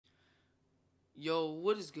Yo,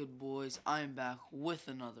 what is good, boys? I am back with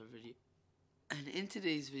another video. And in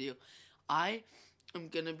today's video, I am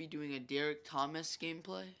going to be doing a Derrick Thomas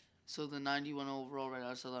gameplay. So the 91 overall right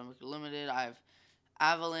outside Limerick Limited. I have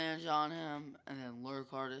Avalanche on him, and then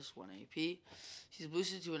Lurk Artist, 1 AP. He's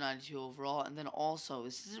boosted to a 92 overall, and then also,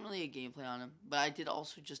 this isn't really a gameplay on him, but I did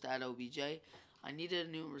also just add OBJ. I needed a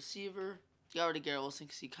new receiver. Got rid of Garrett Wilson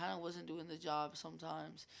because he kind of wasn't doing the job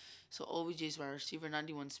sometimes. So OBJ is my receiver,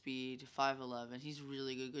 91 speed, 5'11". He's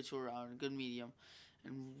really good, good short round, good medium,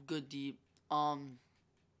 and good deep. Though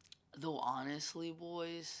honestly,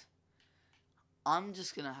 boys, I'm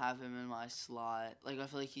just gonna have him in my slot. Like, I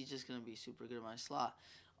feel like he's just gonna be super good in my slot.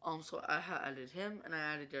 So I added him, and I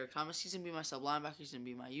added Derrick Thomas. He's gonna be my sub linebacker. He's gonna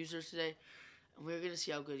be my user today, and we're gonna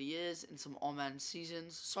see how good he is in some all Madden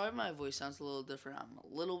seasons. Sorry, if my voice sounds a little different.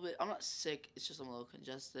 I'm not sick. It's just I'm a little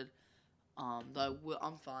congested. Though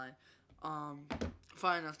I'm fine.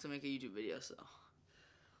 Fine enough to make a YouTube video. So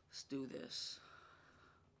let's do this.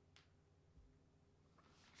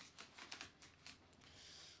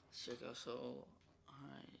 Let's check out. So,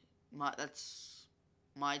 alright, that's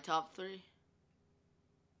my top three.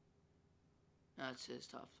 That's his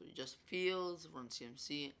top three. Justin Fields, Run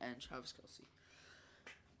CMC, and Travis Kelce.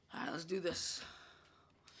 Alright, let's do this.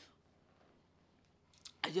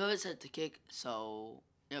 I do have it set to kick, so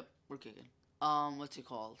yep, we're kicking. What's it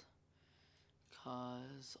called?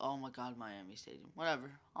 Cause oh my god, Miami Stadium.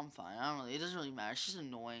 Whatever, I'm fine. It doesn't really matter. It's just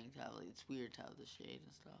annoying to have it's weird to have the shade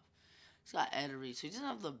and stuff. He's got Ed Reed, so he doesn't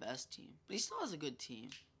have the best team, but he still has a good team.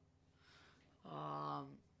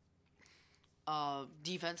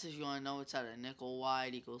 Defense, if you want to know, it's at a nickel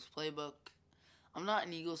wide Eagles playbook. I'm not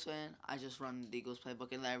an Eagles fan. I just run the Eagles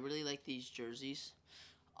playbook, and I really like these jerseys.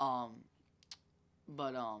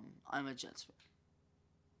 But I'm a Jets fan.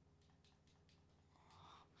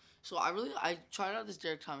 So I tried out this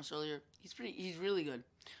Derrick Thomas earlier. He's really good.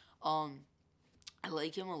 I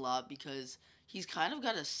like him a lot because he's kind of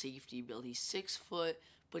got a safety build. He's 6 foot,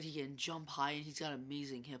 but he can jump high, and he's got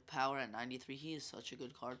amazing hip power at 93. He is such a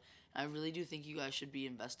good card. I really do think you guys should be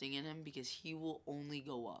investing in him because he will only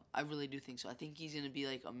go up. I really do think so. I think he's going to be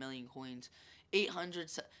like a million coins, 800,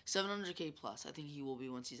 700k plus. I think he will be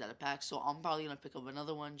once he's out of pack. So I'm probably going to pick up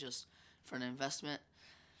another one just for an investment.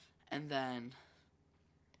 And then,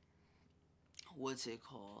 what's it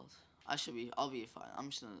called? I'll be fine. I'm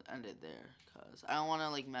just going to end it there because I don't want to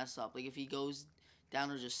like mess up. Like if he goes down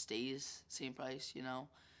or just stays same price, you know.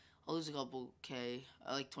 I'll lose a couple K,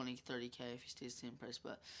 like 20, 30K if he stays the same price,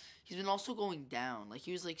 but he's been also going down. Like,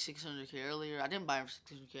 he was like 600K earlier. I didn't buy him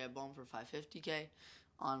for 600K. I bought him for 550K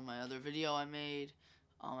on my other video I made.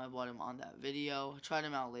 I bought him on that video. I tried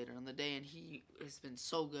him out later in the day, and he has been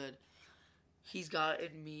so good. He's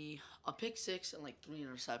gotten me a pick 6 and like 3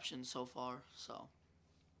 interceptions so far, so.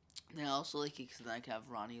 And I also like it because then I can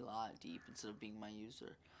have Ronnie Lott deep instead of being my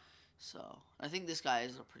user. So, I think this guy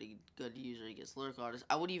is a pretty good user. He gets Lurk Artist.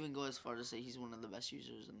 I would even go as far to say he's one of the best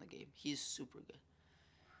users in the game. He's super good.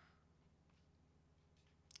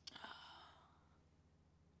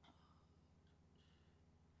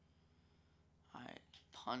 Alright,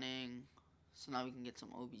 punting. So now we can get some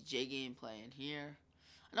OBJ gameplay in here.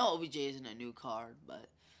 I know OBJ isn't a new card, but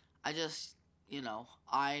I just,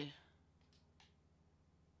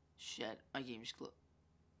 shit, my game just closed.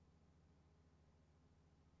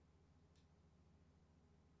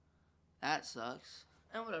 That sucks.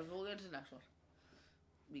 And whatever, we'll get to the next one.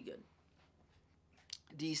 Be good.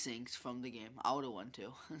 Desynced from the game. I would have won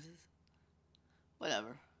too. Whatever.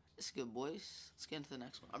 It's good, boys. Let's get into the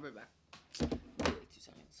next one. I'll be right back. Like 2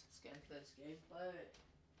 seconds. Let's get into this gameplay.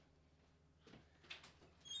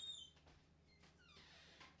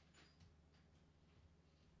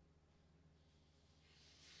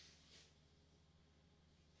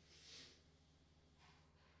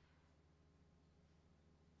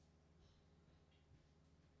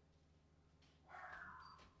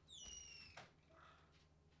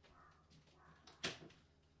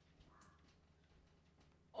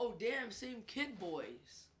 Oh, damn, same kid,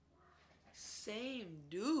 boys. Same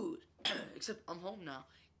dude. Except I'm home now.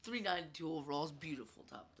 392 overalls. Beautiful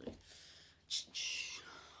top 3.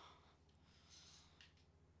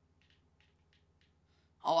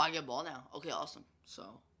 Oh, I get ball now. Okay, awesome.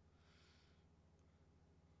 So.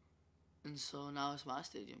 And so now it's my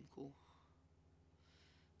stadium. Cool.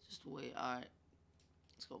 Just wait. Alright.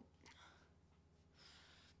 Let's go.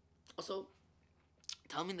 Also,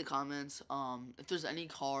 tell me in the comments if there's any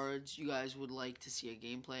cards you guys would like to see a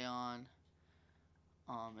gameplay on.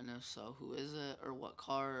 And if so, who is it or what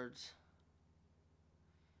cards?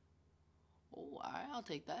 Oh, alright, I'll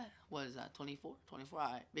take that. What is that? 24? 24?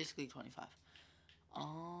 Alright, basically 25.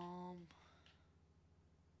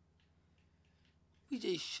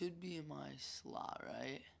 OBJ should be in my slot,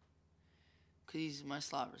 right? Because he's my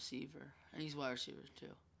slot receiver. And he's wide receiver, too.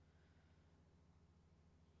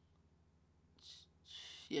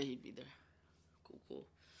 Yeah, he'd be there. Cool.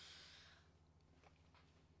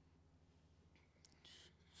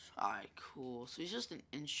 Alright, cool. So he's just an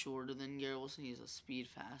inch shorter than Garrett Wilson. He's a speed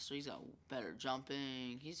faster. He's got better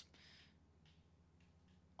jumping. He's...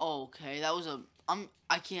 Okay, that was a...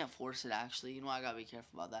 I can't force it, actually. You know, I gotta be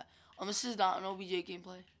careful about that. This is not an OBJ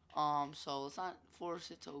gameplay. So let's not force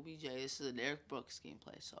it to OBJ. This is a Derrick Brooks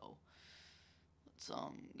gameplay, so...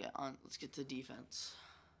 Let's get to defense.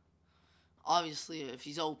 Obviously, if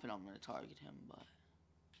he's open, I'm gonna target him, but...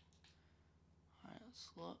 Alright, let's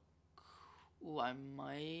look. Ooh, I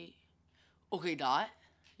might... Okay, Dot.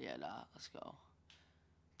 Yeah, Dot. Let's go.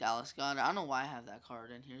 Dallas got it. I don't know why I have that card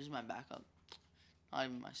in here. Here's my backup. Not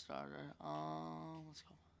even my starter. Let's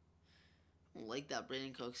go. I don't like that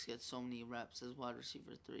Brandon Cooks gets so many reps as wide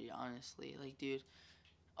receiver 3, honestly. Like, dude.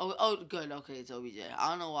 Oh, good. Okay, it's OBJ. I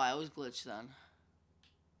don't know why. I was glitched then.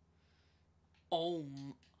 Oh,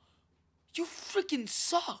 you freaking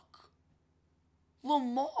suck.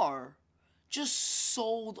 Lamar just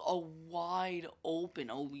sold a wide open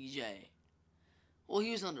OBJ. Well,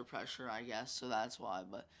 he was under pressure, I guess, so that's why.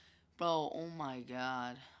 But, bro, oh my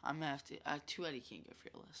God, I'm gonna have to. Too bad he can't get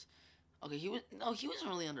fearless. Okay, he wasn't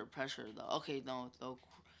really under pressure though. Okay, no, though,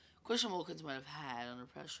 Christian Wilkins might have had under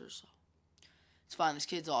pressure, so it's fine. This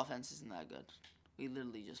kid's offense isn't that good. We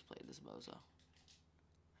literally just played this bozo,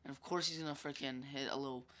 and of course he's gonna freaking hit a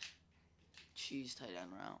little cheese tight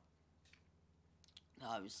end route. That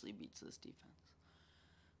obviously beats this defense.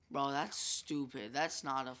 Bro, that's stupid. That's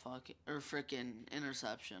not a freaking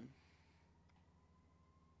interception.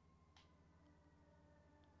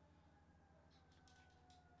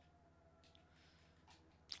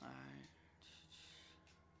 Alright.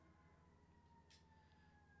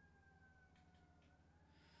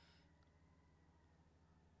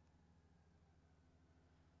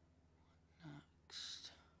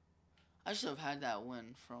 Next. I should have had that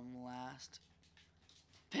win from last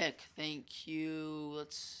pick. Thank you.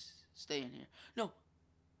 Let's stay in here. No.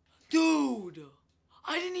 Dude!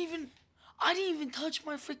 I didn't even touch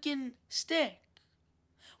my freaking stick.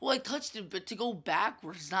 Well, I touched it, but to go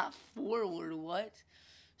backwards, not forward. What?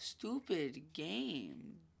 Stupid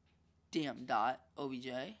game. Damn, Dot. OBJ.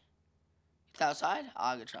 It's outside?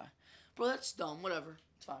 I'll go try. Bro, that's dumb. Whatever.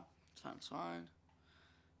 It's fine. It's fine.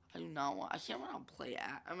 I do not want... I can't run on play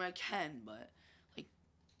act. I mean, I can, but... Like,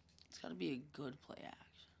 it's got to be a good play action.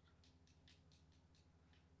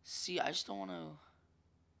 See, I just don't want to...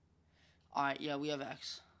 Alright, yeah, we have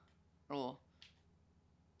X. Roll.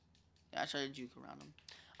 Yeah, I tried to juke around him.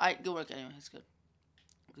 Alright, good work anyway. It's good.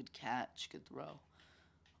 Good catch. Good throw.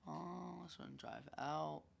 Let's run drive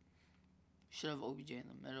out. Should have OBJ in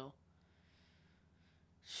the middle.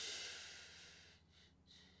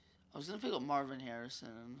 I was going to pick up Marvin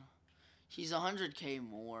Harrison. He's 100K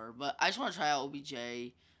more, but I just want to try out OBJ.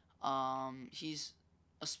 He's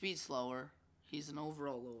a speed slower. He's an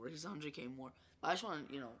overall lower. He's 100K more. But I just want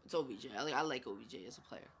to, it's OBJ. I like OBJ as a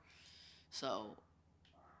player. So,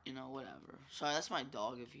 whatever. Sorry, that's my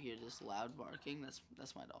dog. If you hear this loud barking,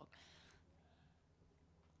 that's my dog.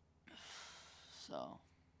 So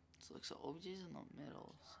OBJ's in the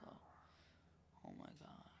middle. So, oh my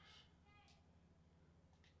gosh.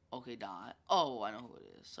 Okay, Dot. Oh, I know who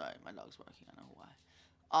it is. Sorry, my dog's barking. I know why.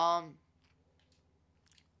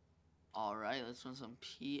 All right, let's run some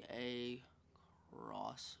PA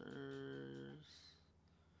crossers.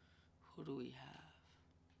 Who do we have?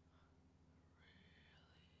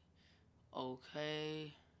 Really?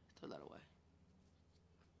 Okay. Throw that away.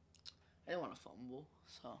 I didn't want to fumble,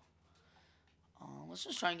 so. Let's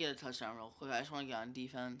just try and get a touchdown real quick. I just want to get on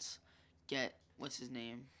defense. What's his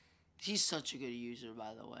name? He's such a good user,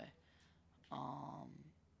 by the way.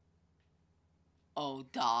 Oh,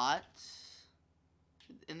 Dot.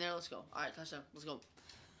 In there, let's go. Alright, touchdown. Let's go.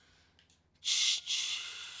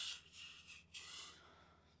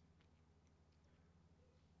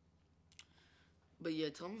 But yeah,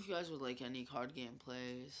 tell me if you guys would like any card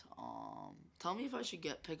gameplays. Tell me if I should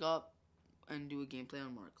pick up and do a gameplay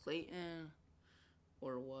on Mark Clayton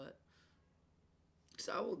or what. Because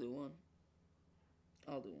I will do one.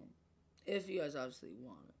 I'll do one. If you guys obviously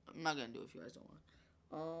want it. I'm not going to do it if you guys don't want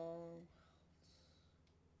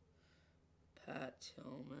it. Pat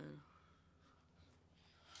Tillman.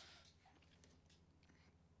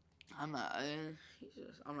 I'm not going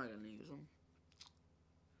to use him.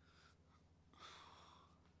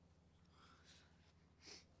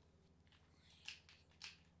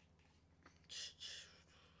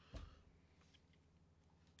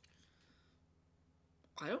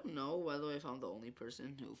 I don't know whether if I'm the only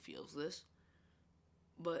person who feels this,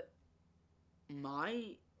 but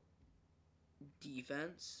my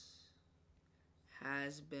defense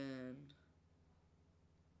has been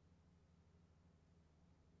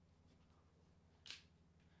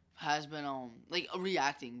like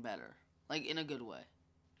reacting better, like in a good way.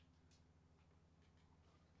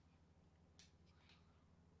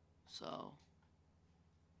 So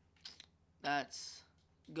that's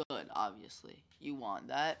good. Obviously, you want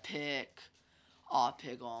that pick. Aw,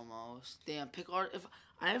 pick almost. Damn, pick art. If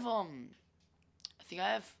I have I think I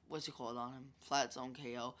have what's it called on him? Flat zone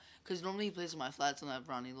KO. Cause normally he plays with my flat zone. I have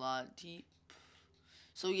Ronnie Lott deep.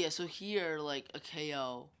 So yeah, so here like a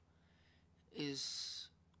KO is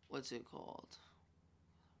what's it called?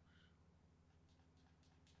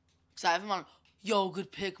 Cause I have him on. Yo,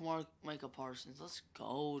 good pick, Micah Parsons. Let's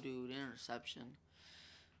go, dude. Interception.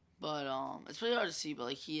 But it's pretty hard to see. But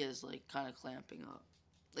like he is like kind of clamping up.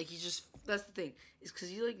 Like he just that's the thing. Is because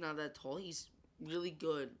he's like not that tall. He's really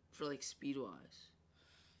good for like speed wise.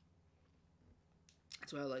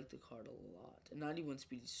 That's why I like the card a lot. And 91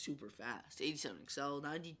 speed is super fast. 87 excel,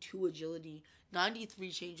 92 agility, 93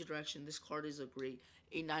 change of direction. This card is a great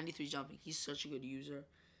 893 jumping. He's such a good user.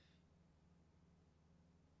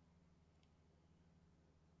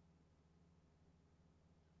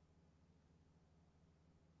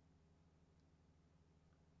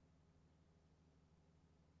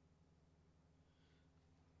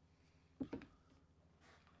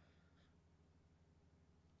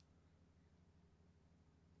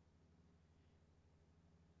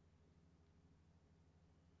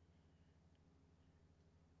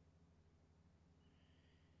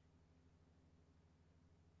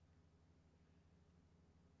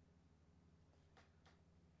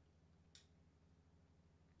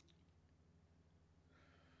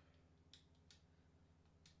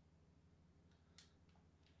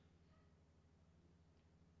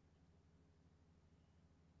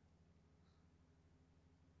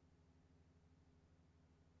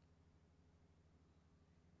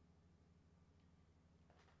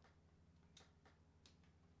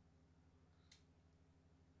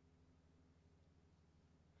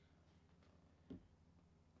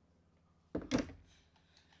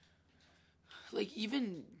 Like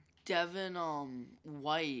even Devin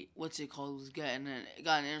White, what's it called, was got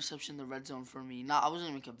an interception in the red zone for me. Not I wasn't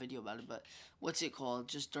gonna make a video about it, but what's it called?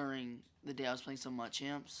 Just during the day I was playing some MUT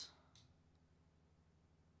champs.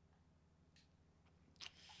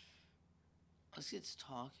 Let's get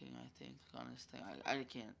talking. I think on this thing. I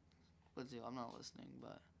can't. Let's do. I'm not listening,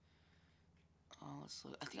 but let's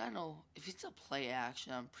look. I think I know if it's a play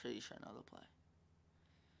action. I'm pretty sure I know the play.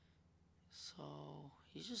 So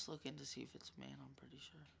he's just looking to see if it's man. I'm pretty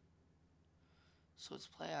sure. So it's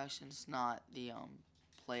play action. It's not the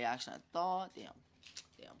play action I thought. Damn.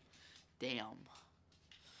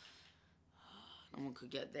 No one could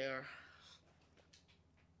get there.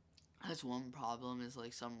 That's one problem. Is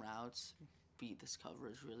like some routes beat this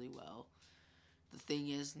coverage really well. The thing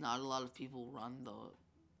is, not a lot of people run the.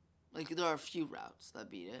 Like there are a few routes that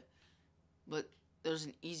beat it, but there's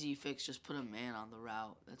an easy fix. Just put a man on the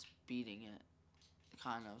route that's beating it.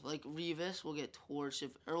 Kind of like Revis will get torched if,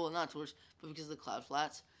 or well, not torched, but because of the cloud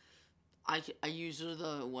flats, I use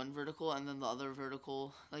the one vertical and then the other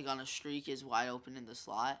vertical like on a streak is wide open in the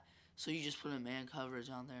slot, so you just put a man coverage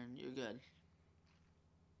on there and you're good.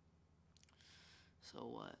 So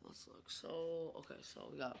what? Let's look. So okay, so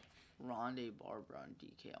we got Rondé Barber on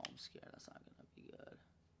DK. Oh, I'm scared that's not gonna be good.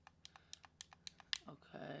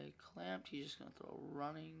 Okay, clamped. He's just gonna throw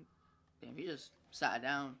running. Damn, he just sat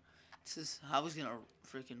down. This is I was gonna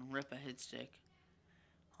freaking rip a hit stick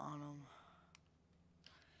on him.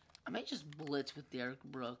 I might just blitz with Derrick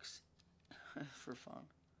Brooks for fun.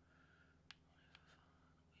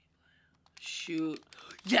 Shoot.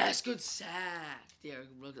 Yes, good sack. Derrick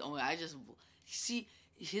Brooks. Oh, I just see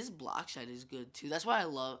his block shot is good too. That's why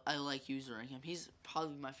I like using him. He's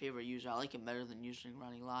probably my favorite user. I like him better than using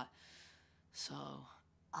Ronnie Lott. So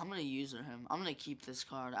I'm gonna use him. I'm gonna keep this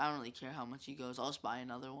card. I don't really care how much he goes. I'll just buy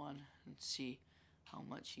another one and see how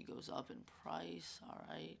much he goes up in price. All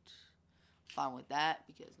right, fine with that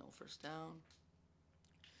because no first down.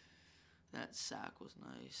 That sack was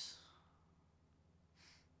nice.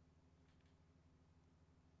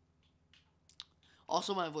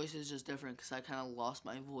 Also, my voice is just different because I kind of lost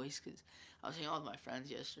my voice because I was hanging out with my friends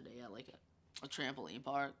yesterday at like a trampoline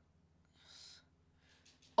park.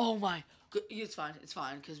 Oh my, it's fine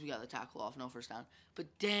because we got the tackle off, no first down. But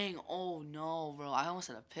dang, oh no, bro, I almost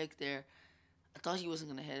had a pick there. I thought he wasn't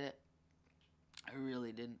gonna hit it. I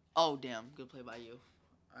really didn't. Oh damn, good play by you.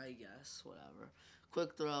 I guess, whatever.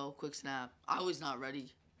 Quick throw, quick snap. I was not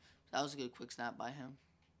ready. That was a good quick snap by him.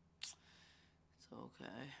 It's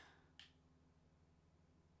okay.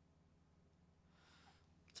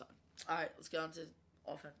 It's fine. Alright, let's get on to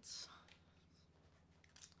offense.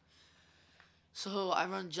 So I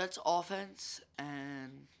run Jets offense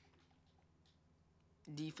and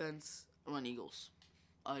defense. I run Eagles.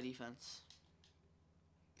 Defense.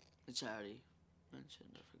 Which I already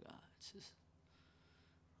mentioned. I forgot. It's just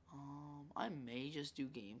I may just do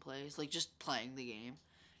gameplays, like just playing the game.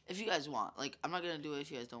 If you guys want, like I'm not gonna do it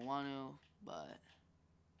if you guys don't want to, but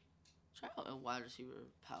try out a wide receiver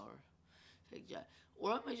power, fake jet,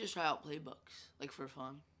 or I may just try out playbooks, like for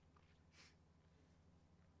fun.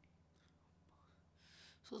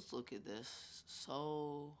 So let's look at this.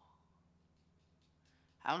 So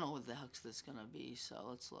I don't know what the heck's this gonna be. So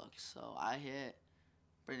let's look. So I hit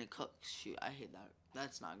Brandon Cooks. Shoot, I hate that.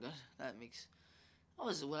 That's not good. That makes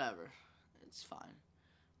whatever. It's fine.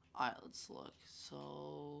 Alright, let's look.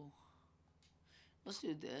 So let's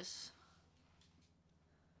do this.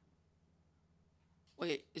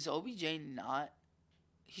 Wait, is OBJ not?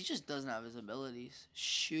 He just doesn't have his abilities.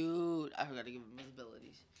 Shoot, I forgot to give him his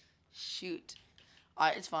abilities. Shoot.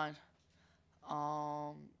 Alright, it's fine.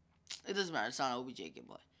 It doesn't matter. It's not an OBJ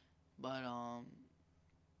gameplay. But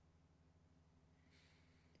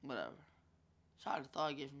whatever. So I thought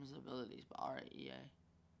I gave him his abilities, but alright, EA.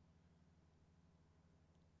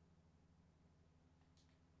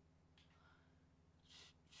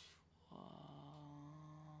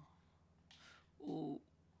 Ooh.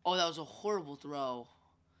 Oh, that was a horrible throw.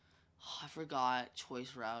 Oh, I forgot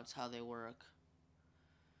choice routes, how they work.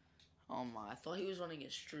 Oh my, I thought he was running a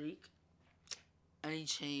streak. And he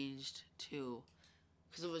changed to,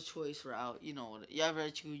 because of a choice route. You know what? You ever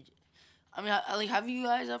choose? I mean, like, have you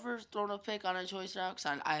guys ever thrown a pick on a choice route?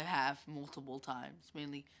 Because I have multiple times,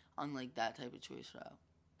 mainly on like that type of choice route.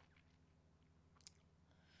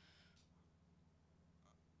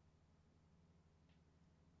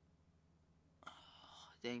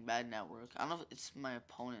 Dang, bad network. I don't know if it's my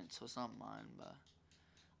opponent, so it's not mine, but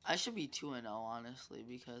I should be 2-0, honestly,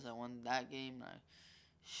 because I won that game, and I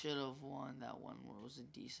should have won that one where it was a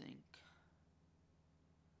desync.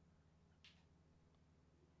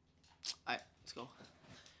 Alright, let's go.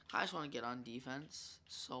 I just want to get on defense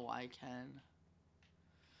so I can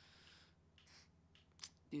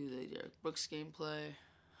do the Derrick Brooks gameplay.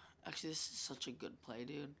 Actually, this is such a good play,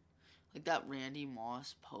 dude. Like, that Randy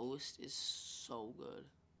Moss post is so good.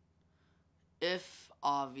 If,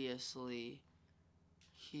 obviously,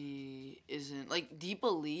 he isn't... Like, Deep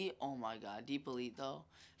Elite, oh my god, Deep Elite, though.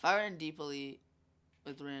 If I ran Deep Elite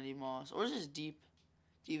with Randy Moss, or just Deep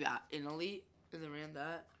in Elite, and then ran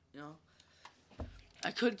that, you know,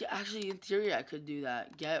 I could, actually, in theory, I could do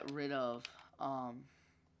that. Get rid of,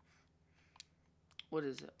 what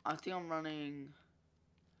is it? I think I'm running...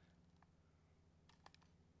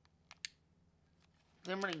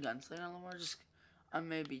 I'm running Gunslinger on Lamar, just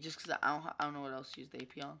maybe just because I don't know what else to use the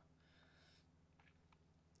AP on.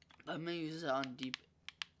 I may use it on deep.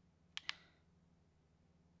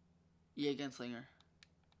 Yeah, Gunslinger.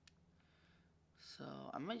 So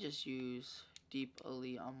I might just use deep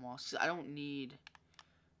elite on Moss. I don't need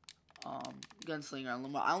Gunslinger on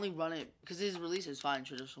Lamar. I only run it because his release is fine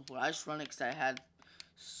traditional 4. I just run it because I had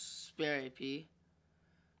spare AP.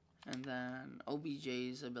 And then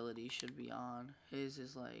OBJ's ability should be on. His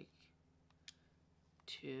is like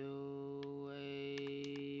 2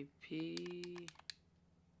 AP.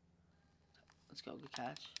 Let's go. Good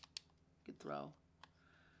catch. Good throw.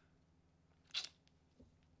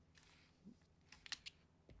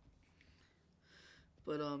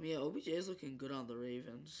 But yeah, OBJ is looking good on the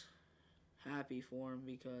Ravens. Happy for him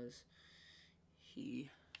because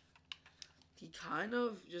he kind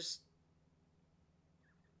of just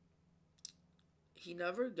he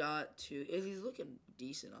never got to. He's looking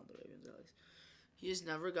decent on the Ravens at least. He just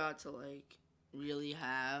never got to like really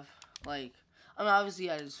have like. I mean, obviously,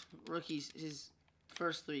 his rookies, his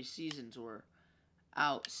first 3 seasons were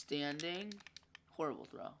outstanding. Horrible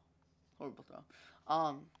throw. Horrible throw.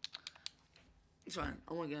 It's fine.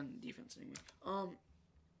 I won't get on defense anymore.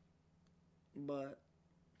 But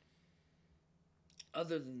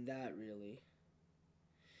other than that, really,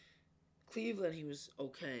 Cleveland, he was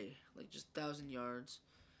okay, like just 1,000 yards.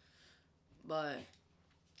 But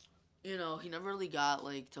you know, he never really got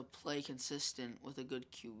like to play consistent with a good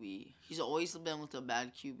QB. He's always been with a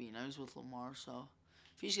bad QB. Now he's with Lamar, so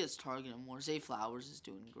if he just gets targeted more. Zay Flowers is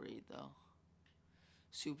doing great though.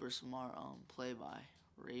 Super smart play by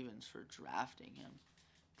Ravens for drafting him.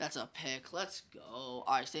 That's a pick. Let's go. All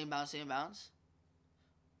right, stay in bounds. Stay in bounds.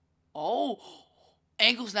 Oh,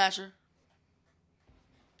 Ankle snatcher.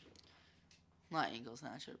 Not ankle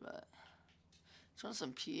snatcher, but let's run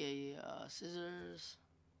some PA scissors.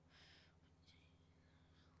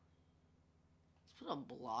 Let's put a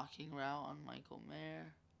blocking route on Michael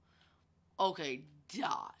Mayer. Okay,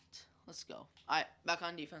 dot. Let's go. Alright, back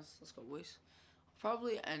on defense. Let's go, boys. I'll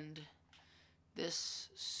probably end this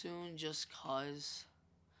soon just cause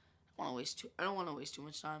I don't want to waste too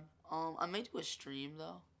much time. I may do a stream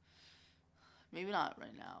though. Maybe not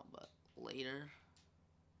right now, but later.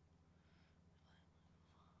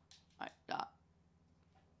 Alright, dot.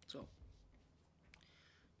 Let's go.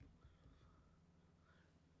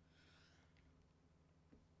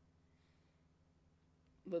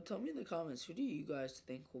 But tell me in the comments, who do you guys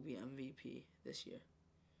think will be MVP this year?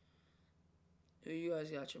 Who you guys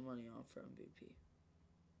got your money on for MVP?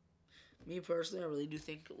 Me personally, I really do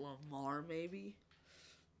think Lamar maybe.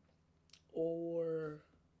 Or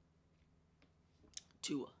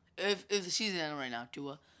Tua. If the season ended right now,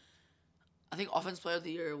 Tua. I think Offensive Player of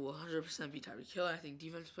the Year will 100% be Tyreek Hill. I think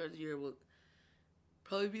Defensive Player of the Year will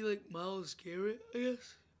probably be like Myles Garrett, I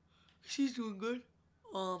guess. She's doing good.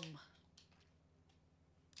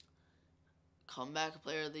 Comeback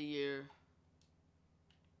Player of the Year.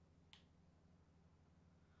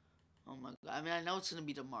 Oh my god. I mean, I know it's going to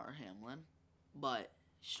be DeMar Hamlin, but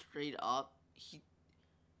straight up, he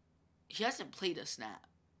hasn't played a snap.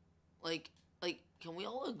 Like, can we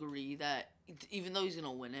all agree that even though he's going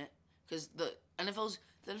to win it, because the NFL's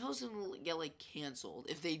going to get, like, canceled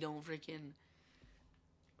if they don't freaking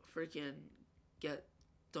get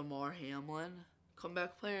DeMar Hamlin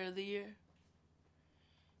Comeback Player of the Year.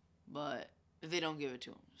 But if they don't give it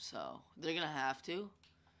to him, so they're going to have to.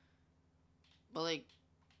 But, like,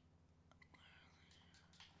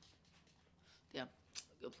 yeah,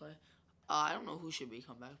 good play. I don't know who should be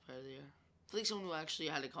Comeback Player of the Year. I feel like someone who actually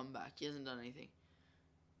had to come back. He hasn't done anything.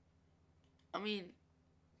 I mean,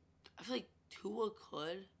 I feel like Tua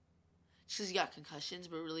could. Just because he got concussions,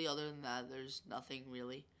 but really other than that, there's nothing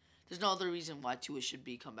really. There's no other reason why Tua should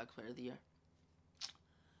be Comeback Player of the Year.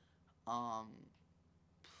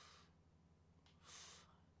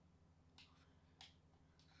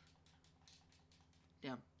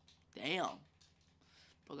 Damn.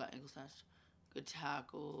 Bro got ankle snatched. Good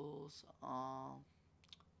tackles.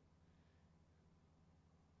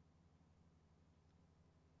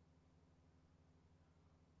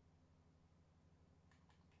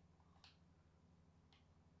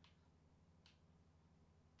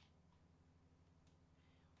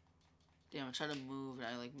 Damn, I tried to move and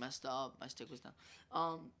I like messed up. My stick was down.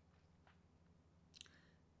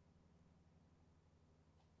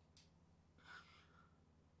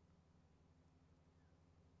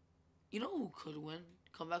 You know who could win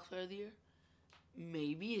Comeback Player of the Year?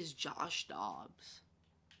 Maybe is Josh Dobbs.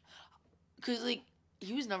 Because, like,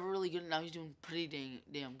 he was never really good, and now he's doing pretty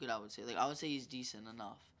damn good, I would say. Like, I would say he's decent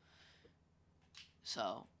enough.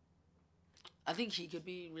 So, I think he could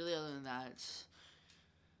be. Really, other than that, it's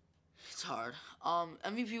hard.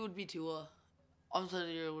 MVP would be Tua. Offensive Player of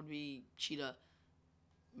the Year would be Cheetah.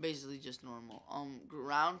 Basically just normal.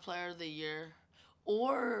 Ground Player of the Year.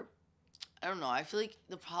 Or, I don't know. I feel like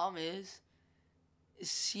the problem is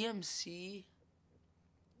CMC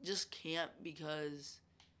just can't because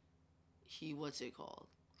he, what's it called?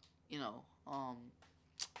 You know,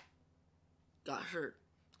 got hurt.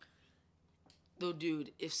 Though,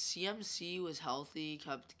 dude, if CMC was healthy,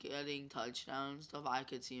 kept getting touchdowns and stuff, I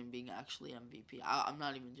could see him being actually MVP. I'm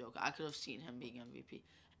not even joking. I could have seen him being MVP.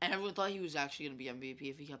 And everyone thought he was actually going to be MVP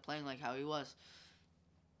if he kept playing like how he was.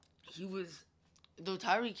 Though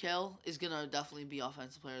Tyreek Hill is going to definitely be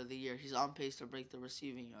Offensive Player of the Year. He's on pace to break the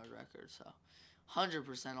receiving yard record. So,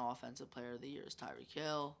 100% Offensive Player of the Year is Tyreek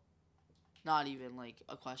Hill. Not even, like,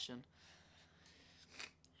 a question.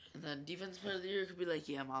 And then Defensive Player of the Year could be like,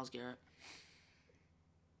 yeah, Myles Garrett.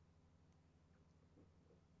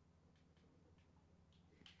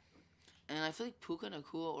 And I feel like Puka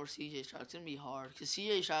Nacua or CJ Stroud's going to be hard. Because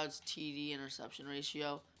CJ Stroud's TD interception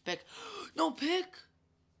ratio. Pick. No, pick!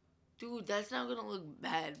 Dude, that's not going to look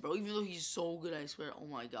bad, bro. Even though he's so good, I swear. Oh,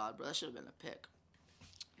 my God, bro. That should have been a pick.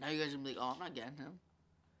 Now you guys are going to be like, oh, I'm not getting him.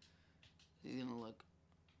 He's going to look.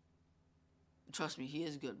 Trust me, he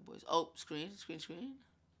is good, boys. Oh, screen.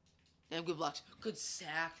 Damn, good blocks. Good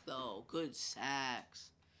sack, though. Good sacks.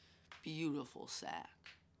 Beautiful sack.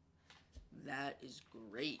 That is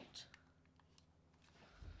great.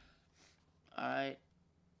 Alright.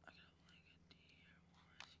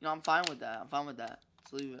 You know, I'm fine with that.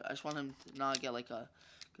 Let's leave it. I just want him to not get like a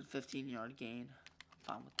good 15-yard gain.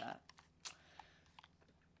 I'm fine with that.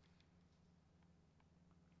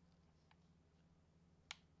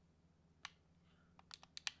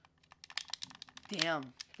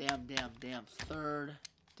 Damn. Third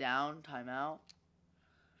down, timeout.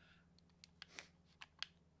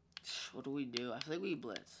 What do we do? I feel like we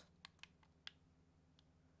blitz.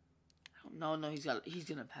 No, he's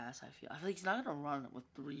gonna pass, I feel like he's not gonna run with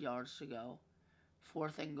 3 yards to go.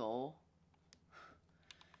 4th and goal.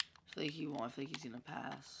 I feel like he won't. I feel like he's gonna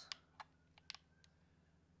pass.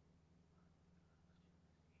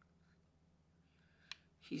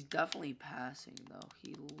 He's definitely passing though.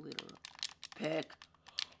 He literally pick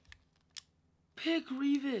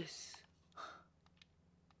Revis.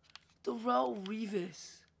 Darrell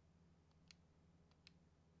Revis.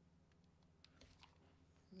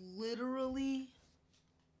 Literally.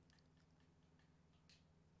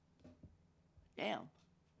 Damn.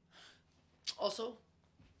 Also,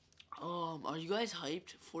 are you guys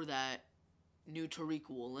hyped for that new Tariq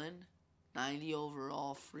Woolen? 90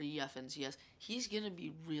 overall, free FNCS. He's gonna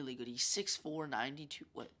be really good. He's 6'4", 92.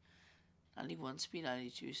 What? 91 speed,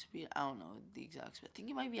 92 speed. I don't know the exact speed. I think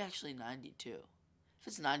he might be actually 92. If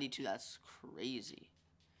it's 92, that's crazy.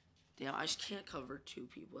 Damn, I just can't cover 2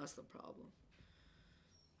 people. That's the problem.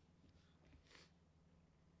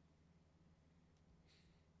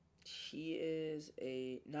 He is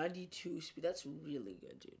a 92 speed. That's really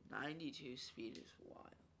good, dude. 92 speed is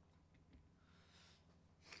wild.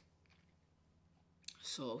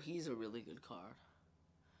 So he's a really good card.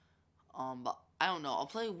 But I don't know. I'll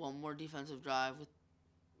play one more defensive drive with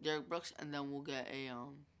Derrick Brooks, and then we'll get a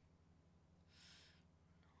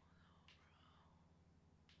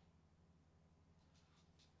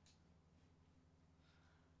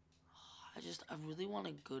I really want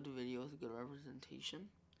a good video with a good representation.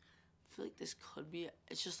 I feel like this could be.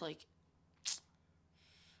 It's just like,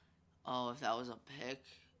 oh, if that was a pick,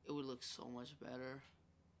 it would look so much better.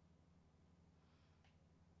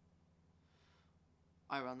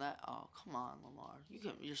 I run that. Oh, come on, Lamar.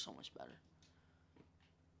 You're so much better.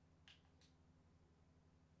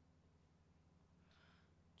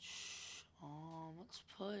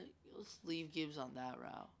 Let's leave Gibbs on that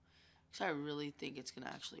route. Because I really think it's going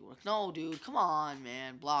to actually work. No, dude. Come on,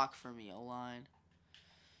 man. Block for me, O-line.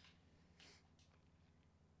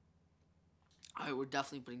 Alright, we're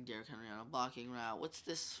definitely putting Derrick Henry on a blocking route. What's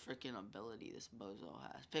this freaking ability this bozo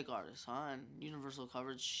has? Pick artist, huh? And universal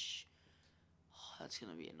coverage. Oh, that's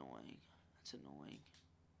going to be annoying. That's annoying.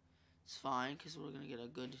 It's fine, because we're going to get a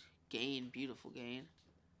good gain. Beautiful gain.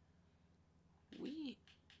 We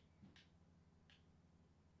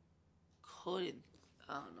couldn't.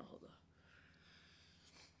 I don't know. Hold on.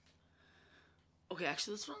 Okay,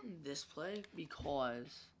 actually, let's run this play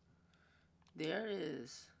because there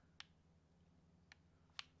is.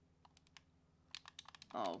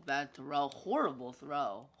 Oh, bad throw. Horrible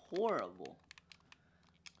throw. Horrible.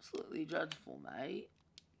 Absolutely dreadful, mate.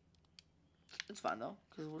 It's fine, though,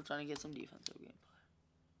 because we're trying to get some defensive gameplay.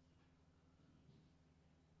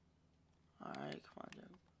 Alright, come on,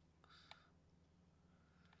 Derrick.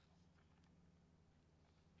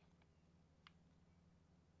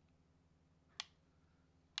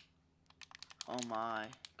 Oh, my.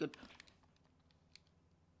 Good.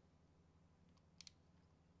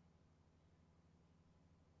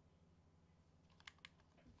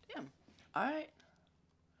 Damn. Alright.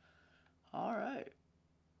 Alright.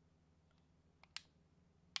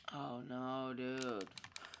 Oh, no, dude.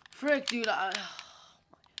 Frick, dude.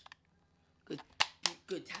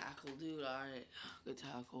 Good tackle, dude. Alright. Good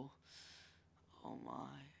tackle. Oh,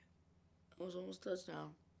 my. That was almost a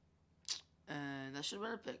touchdown. And that should have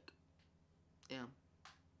been a pick. Damn.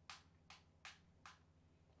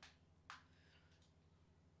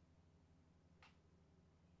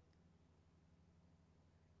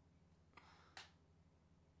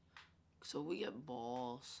 So we get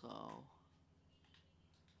ball, so.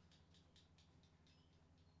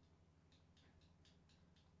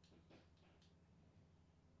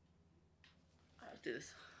 Alright, do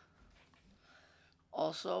this.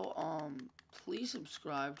 Also, please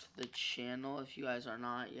subscribe to the channel if you guys are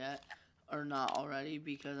not yet, or not already,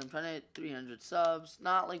 because I'm trying to hit 300 subs,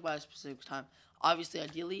 not like by a specific time. Obviously,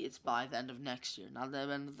 ideally, it's by the end of next year, not the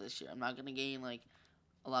end of this year. I'm not going to gain, like,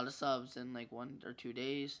 a lot of subs in, like, 1 or 2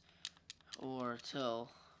 days, or till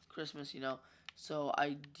Christmas, you know. So,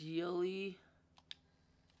 ideally,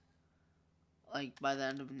 like, by the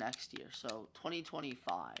end of next year, so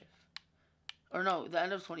 2025. Or no, the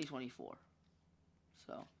end of 2024.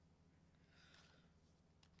 So.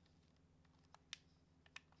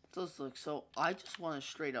 Let's look. So I just want to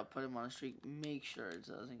straight up put him on a streak. Make sure it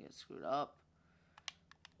doesn't get screwed up.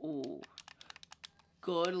 Ooh.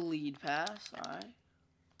 Good lead pass. Alright.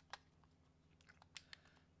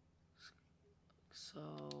 So.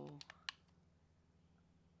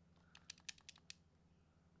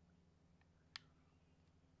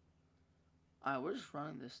 Alright, we're just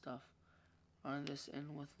running this stuff. Running this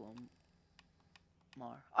in with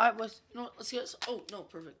Lamar. Alright, boys. You know what? Let's get this. Oh, no,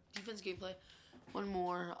 perfect. Defense gameplay. One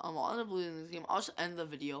more. I'll end up losing this game. I'll just end the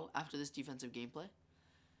video after this defensive gameplay.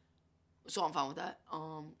 So I'm fine with that.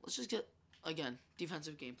 Let's just get, again,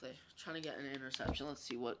 defensive gameplay. Trying to get an interception. Let's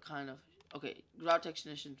see what kind of... Okay, route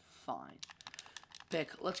technician, fine.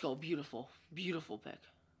 Pick. Let's go. Beautiful. Beautiful pick.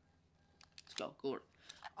 Let's go. Good.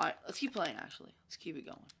 Alright, let's keep playing, actually. Let's keep it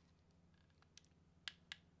going.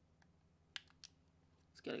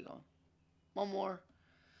 Let's get it going. One more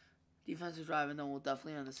defensive drive, and then we'll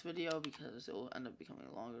definitely end this video because it will end up becoming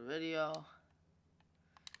a longer video.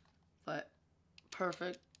 But,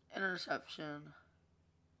 perfect. Interception.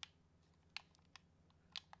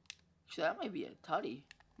 Actually, that might be a tutty.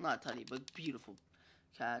 Not tutty, but beautiful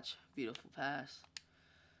catch. Beautiful pass.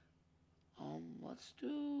 Let's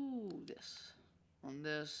do this. On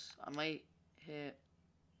this, I might hit.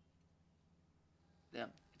 Damn,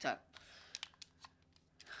 it's out.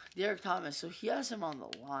 Derrick Thomas, so he has him on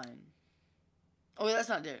the line. Oh, wait, that's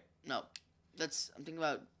not Derrick. No, that's, I'm thinking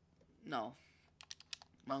about, no,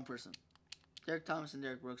 wrong person. Derrick Thomas and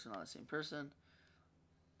Derrick Brooks are not the same person.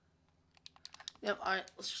 Yep,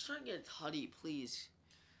 alright, let's just try and get a tutty, please.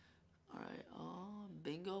 Alright,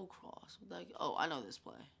 bingo cross. Oh, I know this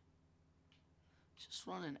play. Just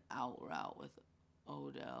run an out route with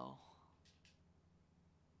Odell.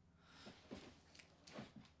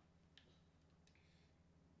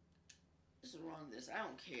 Just run this. I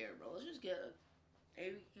don't care, bro. Let's just get a...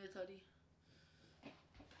 Maybe we can get a tutty.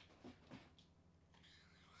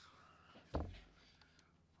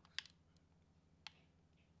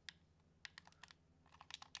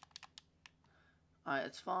 Alright,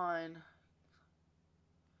 it's fine.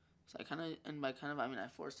 So I kind of, and by kind of, I mean I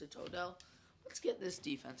forced it to Odell. Let's get this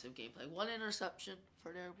defensive gameplay. 1 interception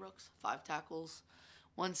for Derrick Brooks, 5 tackles,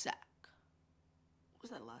 1 sack. What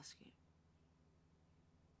was that last game?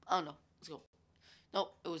 I don't know. Let's go.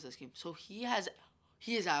 Nope, it was this game. So he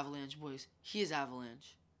is Avalanche, boys. He is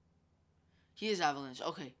Avalanche. He is Avalanche.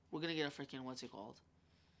 Okay, we're gonna get a freaking, what's it called?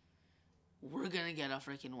 We're gonna get a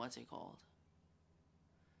freaking, what's it called?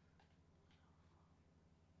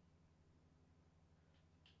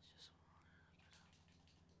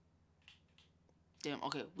 Damn,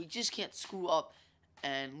 okay, we just can't screw up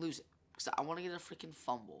and lose it. Because I want to get a freaking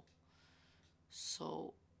fumble.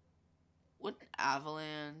 So, what an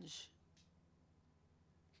Avalanche...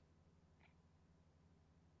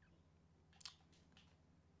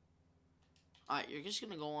 Alright, you're just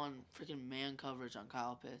going to go on freaking man coverage on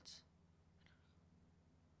Kyle Pitts.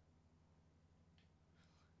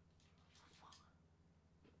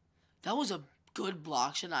 That was a good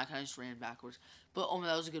block shot. I kind of just ran backwards. But, oh,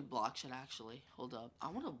 that was a good block shot, actually. Hold up. I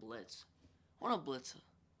want to blitz. I want to blitz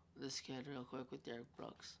this kid real quick with Derrick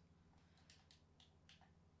Brooks.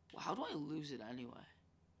 Well, how do I lose it anyway?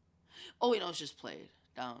 Oh, wait, no, it's just played.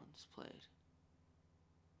 Down, it's played.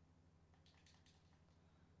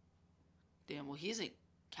 Damn, well, he isn't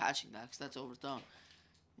catching that because that's overthrown.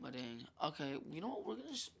 But dang. Okay, you know what? We're going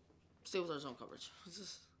to just stay with our zone coverage.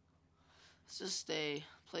 Let's just stay,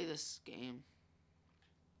 play this game.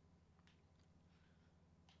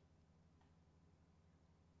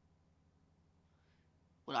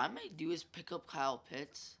 What I might do is pick up Kyle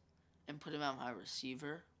Pitts and put him at my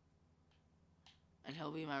receiver. And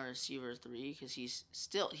he'll be my receiver 3 because he's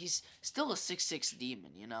still a 6'6"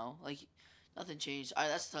 demon, you know? Like, nothing changed. All right,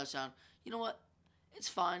 that's a touchdown. You know what? It's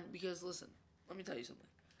fine because, listen, let me tell you something.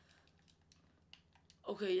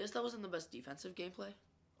 Okay, yes, that wasn't the best defensive gameplay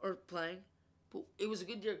or playing. But it was a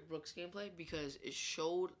good Derrick Brooks gameplay because it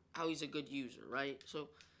showed how he's a good user, right? So,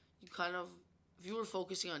 you kind of... If you were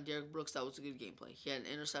focusing on Derrick Brooks, that was a good gameplay. He had an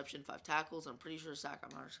interception, 5 tackles. I'm pretty sure a sack. I'm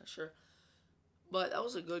not sure. But that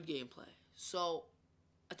was a good gameplay. So,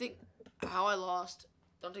 I think how I lost,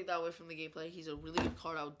 don't take that away from the gameplay. He's a really good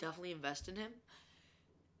card. I would definitely invest in him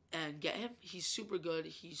and get him. He's super good.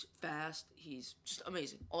 He's fast. He's just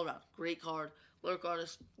amazing. All around. Great card. Lurk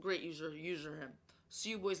artist. Great user. User him. See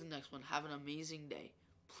you boys in the next one. Have an amazing day.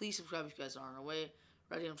 Please subscribe if you guys are on our way.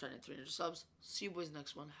 Ready? I'm trying to hit 300 subs. See you boys in the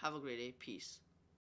next one. Have a great day. Peace.